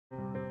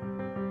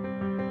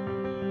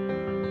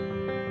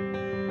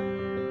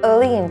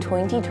Early in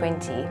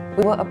 2020,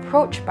 we were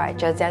approached by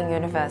Zhejiang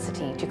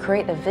University to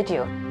create a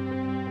video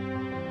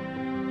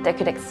that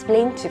could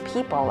explain to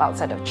people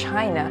outside of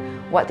China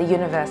what the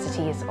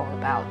university is all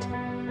about.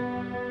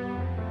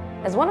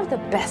 As one of the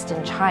best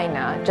in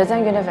China,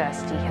 Zhejiang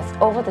University has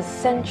over the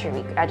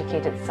century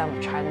educated some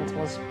of China's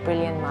most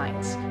brilliant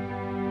minds.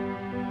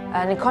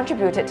 And it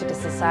contributed to the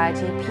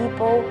society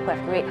people who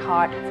have great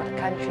heart for the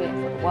country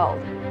and for the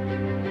world.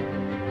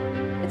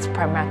 It's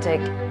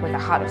pragmatic, with a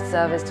heart of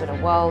service to the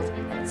world,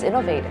 and it's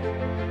innovative.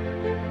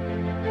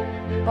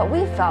 But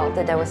we felt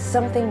that there was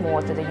something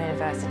more to the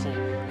university,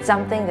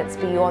 something that's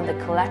beyond the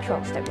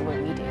collaterals that we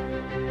were reading.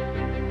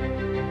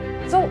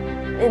 So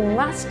it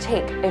must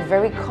take a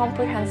very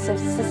comprehensive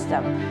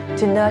system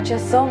to nurture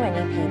so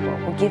many people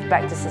who give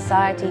back to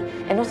society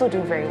and also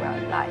do very well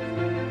in life.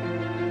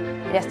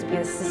 It has to be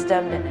a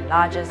system that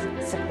enlarges,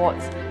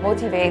 supports,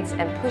 motivates,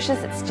 and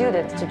pushes its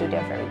students to do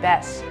their very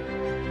best.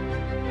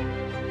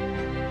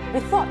 We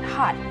thought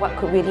hard what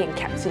could really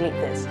encapsulate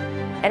this,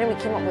 and then we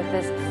came up with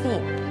this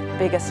theme,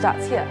 Bigger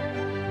Starts Here.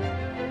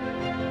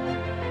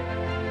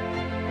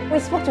 We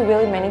spoke to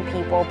really many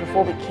people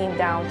before we came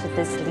down to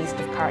this list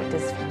of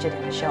characters featured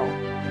in the show.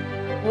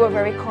 We were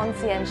very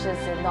conscientious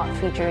in not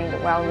featuring the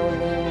well-known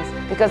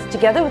names because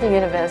together with the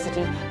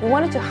university, we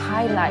wanted to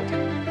highlight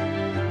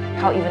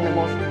how even the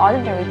most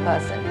ordinary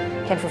person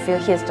can fulfill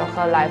his or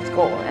her life's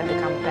goal and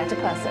become a better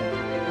person.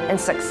 And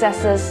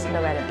successes,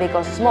 no matter big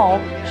or small,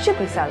 should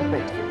be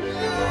celebrated.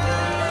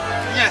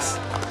 Yes!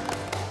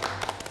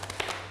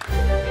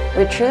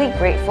 We're truly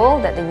grateful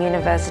that the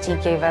university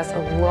gave us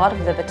a lot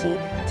of liberty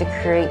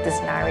to create this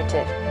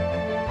narrative.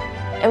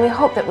 And we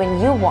hope that when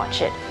you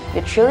watch it,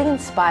 you're truly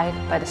inspired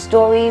by the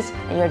stories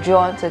and you're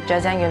drawn to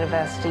Zhejiang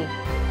University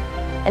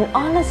and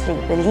honestly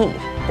believe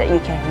that you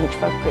can reach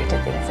for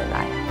greater things in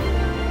life.